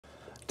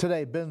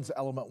Today, Ben's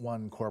Element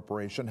One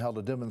Corporation held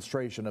a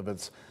demonstration of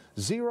its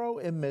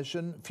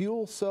zero-emission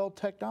fuel cell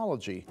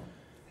technology.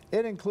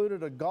 It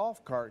included a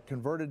golf cart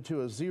converted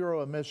to a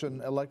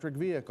zero-emission electric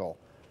vehicle.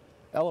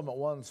 Element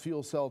One's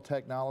fuel cell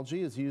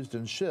technology is used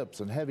in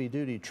ships and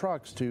heavy-duty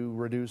trucks to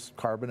reduce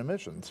carbon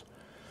emissions.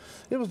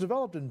 It was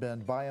developed in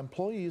Bend by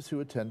employees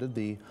who attended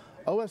the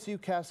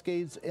OSU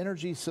Cascades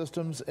Energy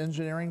Systems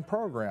Engineering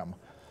Program.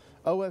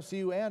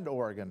 OSU and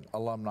Oregon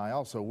alumni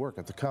also work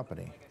at the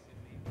company.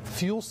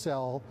 Fuel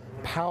cell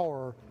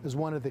power is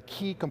one of the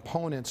key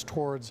components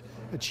towards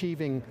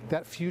achieving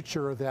that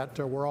future that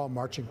we're all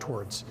marching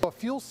towards. A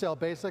fuel cell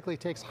basically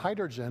takes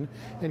hydrogen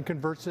and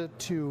converts it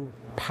to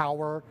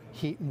power,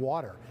 heat, and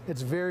water.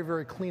 It's very,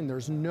 very clean.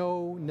 There's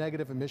no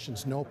negative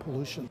emissions, no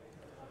pollution.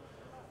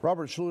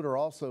 Robert Schluter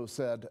also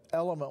said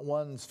Element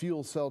One's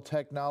fuel cell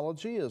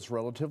technology is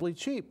relatively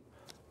cheap,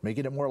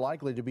 making it more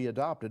likely to be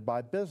adopted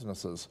by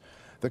businesses.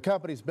 The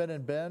company's been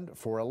in Bend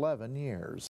for 11 years.